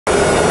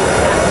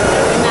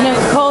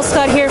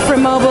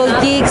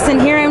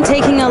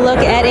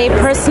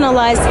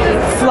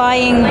personalized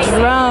flying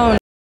drone.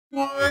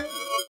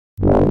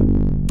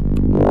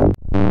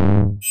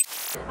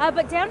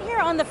 But down here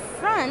on the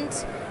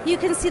front, you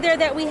can see there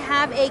that we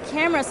have a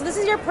camera. So this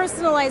is your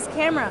personalized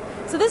camera.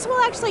 So this will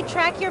actually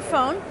track your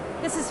phone.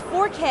 This is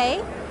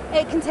 4K.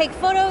 It can take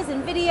photos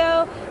and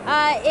video.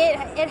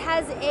 It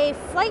has a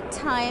flight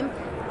time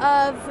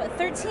of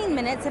 13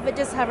 minutes if it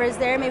just hovers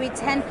there, maybe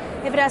 10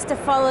 if it has to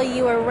follow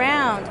you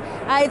around.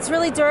 It's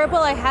really durable.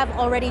 I have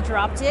already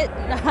dropped it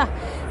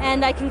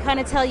and I can kind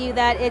of tell you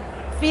that it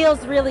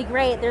feels really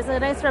great. There's a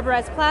nice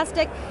rubberized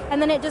plastic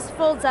and then it just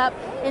folds up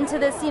into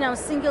this, you know,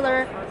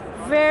 singular,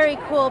 very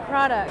cool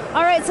product.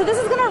 All right, so this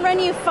is gonna run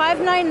you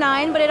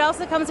 $599, but it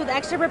also comes with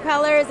extra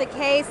propellers, a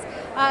case,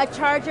 a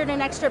charger, and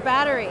an extra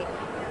battery.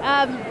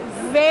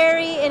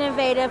 Very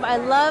innovative. I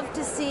love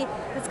to see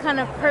this kind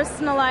of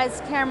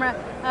personalized camera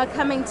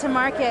coming to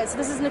market. So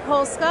this is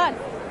Nicole Scott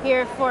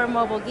here for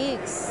Mobile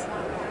Geeks.